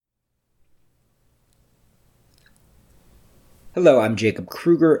Hello, I'm Jacob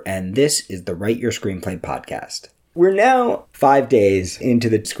Kruger, and this is the Write Your Screenplay podcast. We're now 5 days into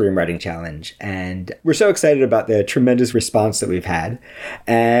the Screenwriting Challenge, and we're so excited about the tremendous response that we've had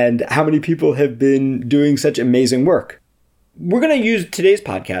and how many people have been doing such amazing work. We're going to use today's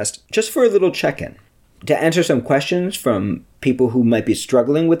podcast just for a little check-in, to answer some questions from people who might be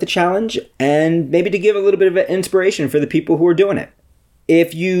struggling with the challenge, and maybe to give a little bit of inspiration for the people who are doing it.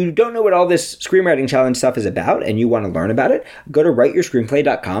 If you don't know what all this Screenwriting Challenge stuff is about and you want to learn about it, go to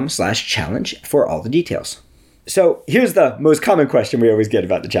writeyourscreenplay.com/challenge for all the details. So here's the most common question we always get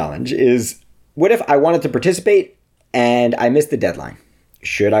about the challenge is, what if I wanted to participate and I missed the deadline?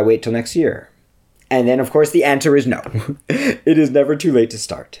 Should I wait till next year? And then, of course, the answer is no. It is never too late to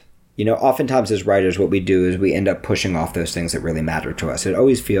start. You know, oftentimes as writers, what we do is we end up pushing off those things that really matter to us. It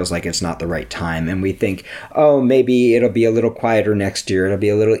always feels like it's not the right time. And we think, oh, maybe it'll be a little quieter next year. It'll be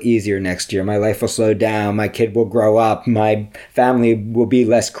a little easier next year. My life will slow down. My kid will grow up. My family will be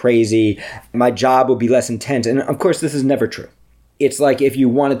less crazy. My job will be less intense. And of course, this is never true. It's like if you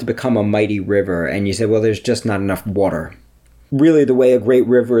wanted to become a mighty river and you said, well, there's just not enough water. Really, the way a great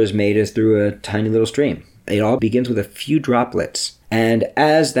river is made is through a tiny little stream. It all begins with a few droplets. And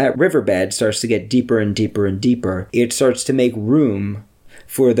as that riverbed starts to get deeper and deeper and deeper, it starts to make room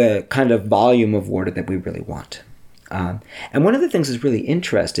for the kind of volume of water that we really want. And one of the things that's really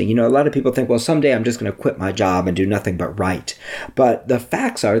interesting, you know, a lot of people think, well, someday I'm just going to quit my job and do nothing but write. But the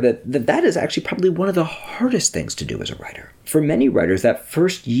facts are that is actually probably one of the hardest things to do as a writer. For many writers, that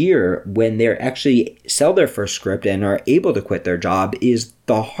first year when they actually sell their first script and are able to quit their job is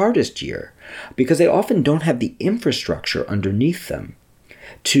the hardest year, because they often don't have the infrastructure underneath them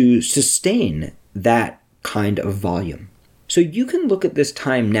to sustain that kind of volume. So you can look at this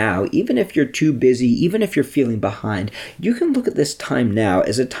time now, even if you're too busy, even if you're feeling behind, you can look at this time now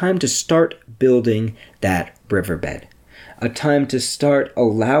as a time to start building that riverbed, a time to start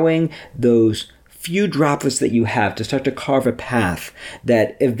allowing those few droplets that you have to start to carve a path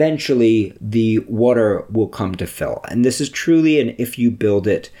that eventually the water will come to fill. And this is truly an if you build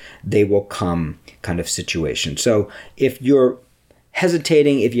it, they will come kind of situation. So if you're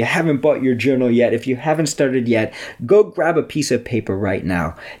hesitating, if you haven't bought your journal yet, if you haven't started yet, go grab a piece of paper right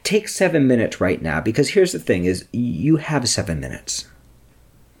now. Take 7 minutes right now, because here's the thing is you have 7 minutes.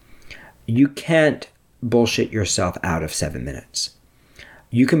 You can't bullshit yourself out of 7 minutes.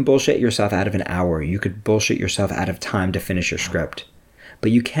 You can bullshit yourself out of an hour. You could bullshit yourself out of time to finish your script.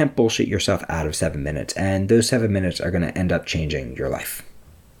 But you can't bullshit yourself out of 7 minutes. And those 7 minutes are going to end up changing your life.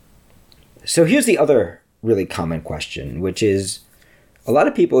 So here's the other really common question, which is, a lot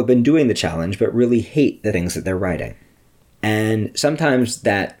of people have been doing the challenge but really hate the things that they're writing. And sometimes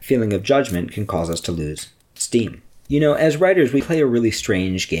that feeling of judgment can cause us to lose steam. You know, as writers, we play a really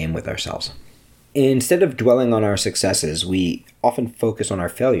strange game with ourselves. Instead of dwelling on our successes, we often focus on our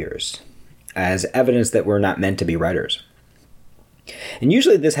failures as evidence that we're not meant to be writers. And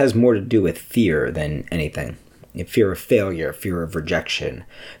usually this has more to do with fear than anything. Fear of failure, fear of rejection,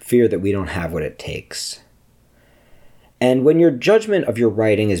 fear that we don't have what it takes. And when your judgment of your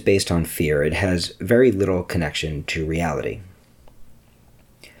writing is based on fear, it has very little connection to reality.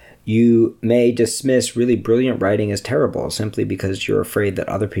 You may dismiss really brilliant writing as terrible simply because you're afraid that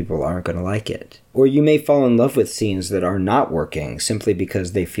other people aren't going to like it. Or you may fall in love with scenes that are not working simply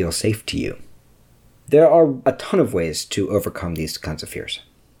because they feel safe to you. There are a ton of ways to overcome these kinds of fears.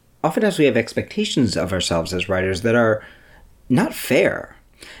 Oftentimes we have expectations of ourselves as writers that are not fair.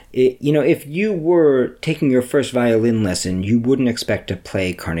 If you were taking your first violin lesson, you wouldn't expect to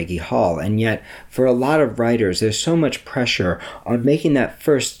play Carnegie Hall. And yet, for a lot of writers, there's so much pressure on making that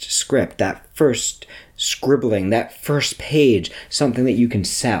first script, that first scribbling, that first page, something that you can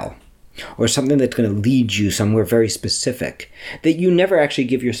sell, or something that's going to lead you somewhere very specific, that you never actually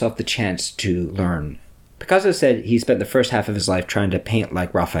give yourself the chance to learn. Picasso said he spent the first half of his life trying to paint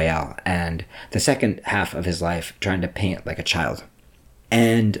like Raphael, and the second half of his life trying to paint like a child.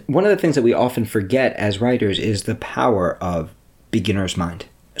 And one of the things that we often forget as writers is the power of beginner's mind.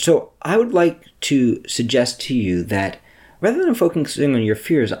 So I would like to suggest to you that rather than focusing on your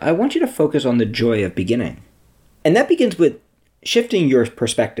fears, I want you to focus on the joy of beginning. And that begins with shifting your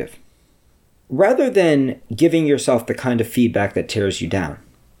perspective. Rather than giving yourself the kind of feedback that tears you down,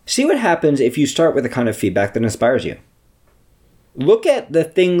 see what happens if you start with the kind of feedback that inspires you. Look at the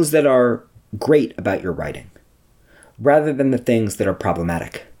things that are great about your writing, rather than the things that are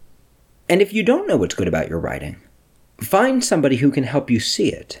problematic. And if you don't know what's good about your writing, find somebody who can help you see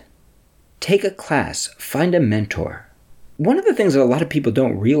it. Take a class, find a mentor. One of the things that a lot of people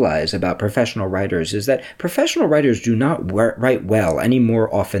don't realize about professional writers is that professional writers do not write well any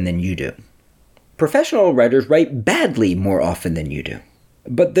more often than you do. Professional writers write badly more often than you do.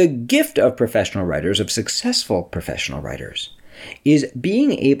 But the gift of professional writers, of successful professional writers, is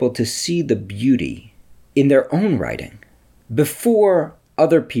being able to see the beauty in their own writing before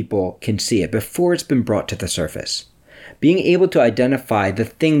other people can see it, before it's been brought to the surface. Being able to identify the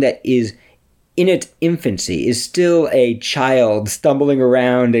thing that is in its infancy, is still a child stumbling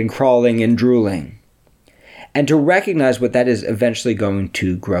around and crawling and drooling, and to recognize what that is eventually going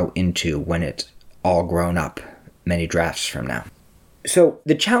to grow into when it's all grown up many drafts from now. So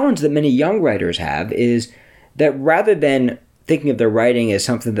the challenge that many young writers have is that rather than thinking of their writing as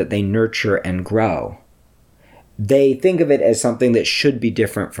something that they nurture and grow, they think of it as something that should be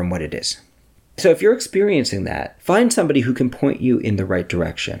different from what it is. So if you're experiencing that, find somebody who can point you in the right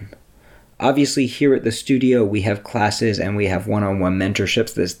direction. Obviously, here at the studio, we have classes and we have one-on-one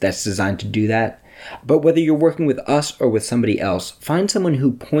mentorships that's designed to do that. But whether you're working with us or with somebody else, find someone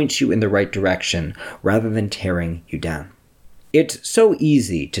who points you in the right direction rather than tearing you down. It's so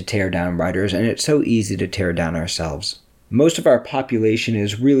easy to tear down writers, and it's so easy to tear down ourselves. Most of our population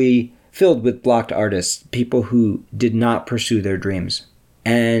is really filled with blocked artists, people who did not pursue their dreams.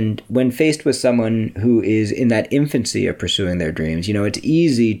 And when faced with someone who is in that infancy of pursuing their dreams, it's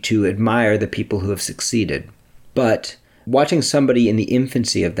easy to admire the people who have succeeded. But watching somebody in the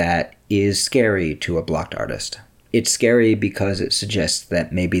infancy of that is scary to a blocked artist. It's scary because it suggests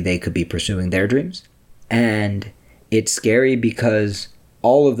that maybe they could be pursuing their dreams. And it's scary because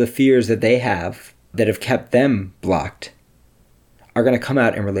all of the fears that they have that have kept them blocked are going to come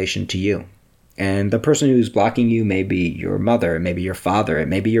out in relation to you. And the person who's blocking you may be your mother, it may be your father, it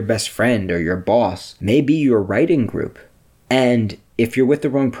may be your best friend or your boss, it may be your writing group. And if you're with the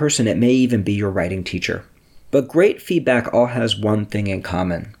wrong person, it may even be your writing teacher. But great feedback all has one thing in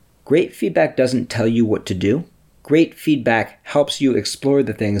common. Great feedback doesn't tell you what to do. Great feedback helps you explore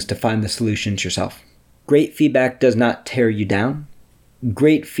the things to find the solutions yourself. Great feedback does not tear you down.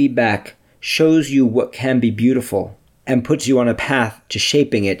 Great feedback shows you what can be beautiful and puts you on a path to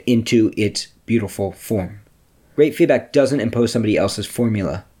shaping it into its beautiful form. Great feedback doesn't impose somebody else's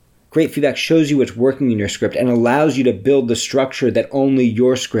formula. Great feedback shows you what's working in your script and allows you to build the structure that only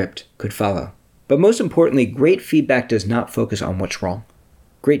your script could follow. But most importantly, great feedback does not focus on what's wrong.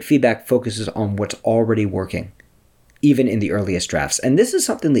 Great feedback focuses on what's already working, even in the earliest drafts. And this is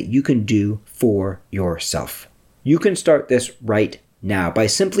something that you can do for yourself. You can start this right now by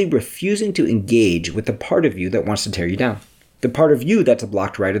simply refusing to engage with the part of you that wants to tear you down. The part of you that's a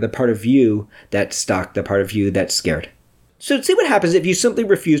blocked writer, the part of you that's stuck, the part of you that's scared. So see what happens if you simply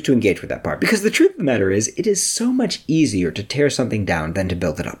refuse to engage with that part. Because the truth of the matter is, it is so much easier to tear something down than to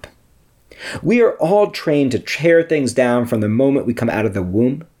build it up. We are all trained to tear things down from the moment we come out of the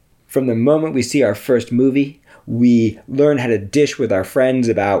womb. From the moment we see our first movie, we learn how to dish with our friends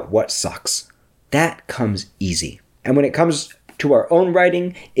about what sucks. That comes easy. And when it comes to our own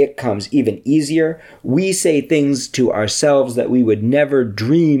writing, it comes even easier. We say things to ourselves that we would never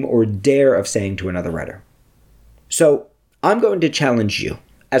dream or dare of saying to another writer. So I'm going to challenge you,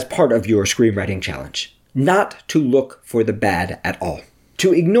 as part of your screenwriting challenge, not to look for the bad at all.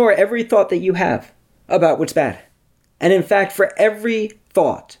 To ignore every thought that you have about what's bad. And in fact, for every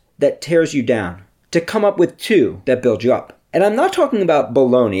thought that tears you down, to come up with two that build you up. And I'm not talking about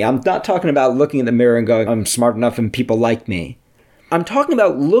baloney. I'm not talking about looking in the mirror and going, I'm smart enough and people like me. I'm talking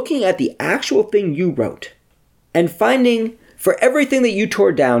about looking at the actual thing you wrote and finding, for everything that you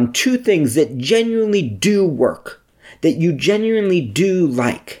tore down, two things that genuinely do work, that you genuinely do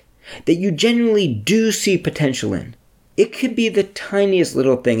like, that you genuinely do see potential in. It could be the tiniest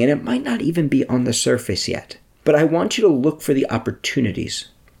little thing, and it might not even be on the surface yet. But I want you to look for the opportunities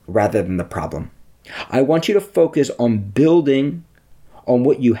rather than the problem. I want you to focus on building on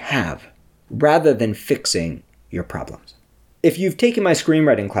what you have rather than fixing your problems. If you've taken my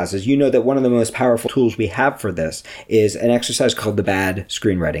screenwriting classes, you know that one of the most powerful tools we have for this is an exercise called the bad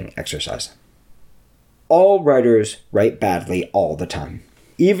screenwriting exercise. All writers write badly all the time.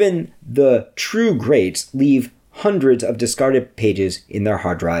 Even the true greats leave hundreds of discarded pages in their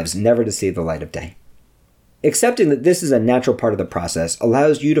hard drives, never to see the light of day. Accepting that this is a natural part of the process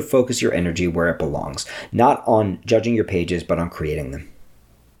allows you to focus your energy where it belongs, not on judging your pages, but on creating them.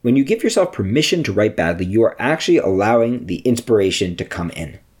 When you give yourself permission to write badly, you are actually allowing the inspiration to come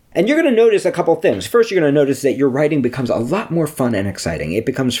in. And you're going to notice a couple things. First, you're going to notice that your writing becomes a lot more fun and exciting. It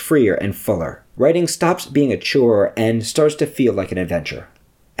becomes freer and fuller. Writing stops being a chore and starts to feel like an adventure.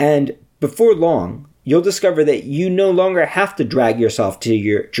 And before long, you'll discover that you no longer have to drag yourself to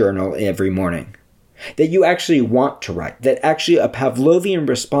your journal every morning. That you actually want to write. That actually a Pavlovian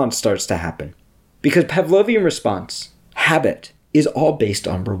response starts to happen. Because Pavlovian response, habit, is all based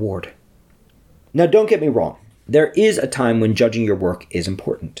on reward. Now, don't get me wrong. There is a time when judging your work is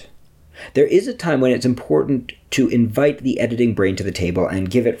important. There is a time when it's important to invite the editing brain to the table and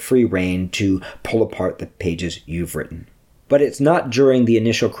give it free rein to pull apart the pages you've written. But it's not during the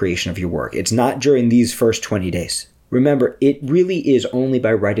initial creation of your work. It's not during these first 20 days. Remember, it really is only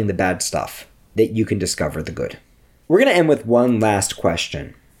by writing the bad stuff that you can discover the good. We're going to end with one last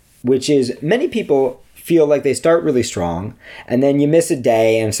question, which is many people feel like they start really strong and then you miss a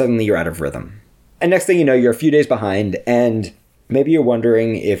day and suddenly you're out of rhythm. And next thing you know, you're a few days behind and maybe you're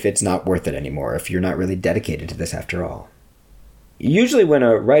wondering if it's not worth it anymore, if you're not really dedicated to this after all. Usually when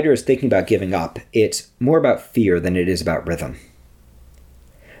a writer is thinking about giving up, it's more about fear than it is about rhythm.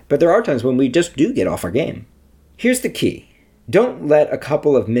 But there are times when we just do get off our game. Here's the key. Don't let a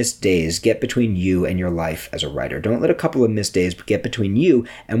couple of missed days get between you and your life as a writer. Don't let a couple of missed days get between you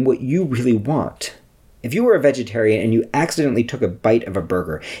and what you really want. If you were a vegetarian and you accidentally took a bite of a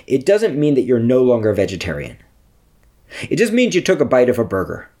burger, it doesn't mean that you're no longer a vegetarian. It just means you took a bite of a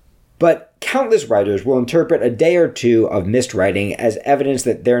burger. But countless writers will interpret a day or two of missed writing as evidence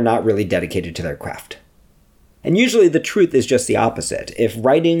that they're not really dedicated to their craft. And usually the truth is just the opposite. If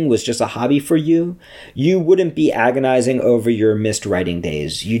writing was just a hobby for you, you wouldn't be agonizing over your missed writing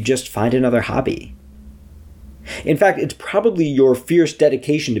days. You'd just find another hobby. In fact, it's probably your fierce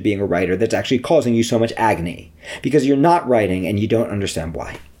dedication to being a writer that's actually causing you so much agony, because you're not writing and you don't understand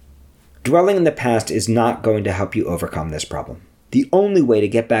why. Dwelling in the past is not going to help you overcome this problem. The only way to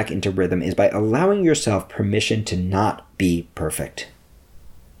get back into rhythm is by allowing yourself permission to not be perfect.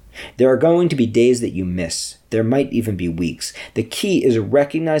 There are going to be days that you miss. There might even be weeks. The key is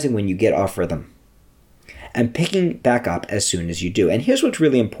recognizing when you get off rhythm and picking back up as soon as you do. And here's what's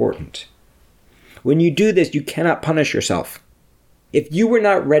really important. When you do this, you cannot punish yourself. If you were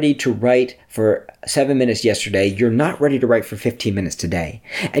not ready to write for 7 minutes yesterday, you're not ready to write for 15 minutes today.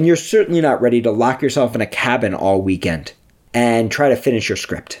 And you're certainly not ready to lock yourself in a cabin all weekend and try to finish your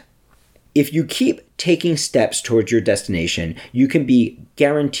script. If you keep taking steps towards your destination, you can be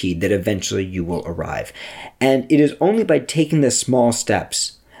guaranteed that eventually you will arrive. And it is only by taking the small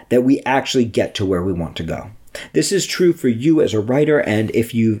steps that we actually get to where we want to go. This is true for you as a writer, and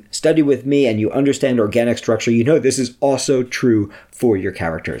if you study with me and you understand organic structure, you know this is also true for your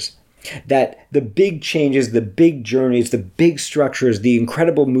characters. That the big changes, the big journeys, the big structures, the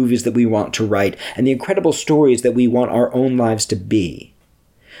incredible movies that we want to write, and the incredible stories that we want our own lives to be,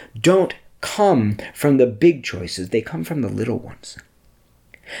 don't come from the big choices. They come from the little ones.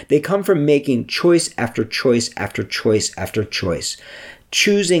 They come from making choice after choice after choice after choice.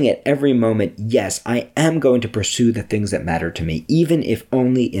 Choosing at every moment, yes, I am going to pursue the things that matter to me, even if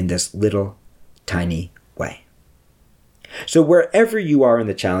only in this little, tiny way. So wherever you are in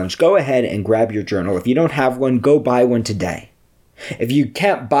the challenge, go ahead and grab your journal. If you don't have one, go buy one today. If you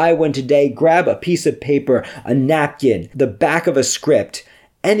can't buy one today, grab a piece of paper, a napkin, the back of a script,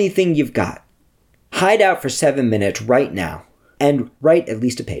 anything you've got. Hide out for 7 minutes right now and write at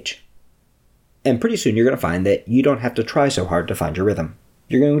least a page. And pretty soon you're going to find that you don't have to try so hard to find your rhythm.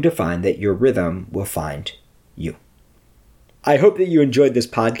 You're going to find that your rhythm will find you. I hope that you enjoyed this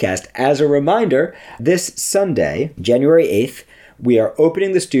podcast. As a reminder, this Sunday, January 8th, we are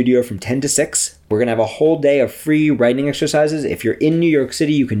opening the studio from 10 to 6. We're going to have a whole day of free writing exercises. If you're in New York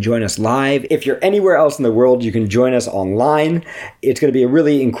City, you can join us live. If you're anywhere else in the world, you can join us online. It's going to be a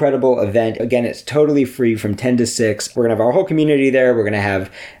really incredible event. Again, it's totally free from 10 to 6. We're going to have our whole community there. We're going to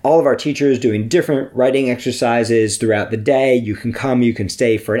have all of our teachers doing different writing exercises throughout the day. You can come, you can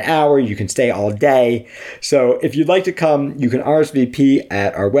stay for an hour, you can stay all day. So if you'd like to come, you can RSVP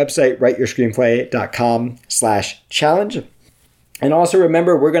at our website, writeyourscreenplay.com/challenge. And also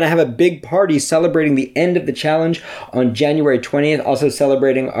remember, we're going to have a big party celebrating the end of the challenge on January 20th, also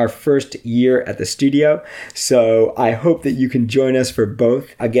celebrating our first year at the studio. So I hope that you can join us for both.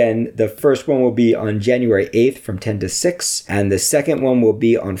 Again, the first one will be on January 8th from 10 to 6, and the second one will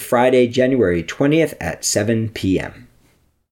be on Friday, January 20th at 7 p.m.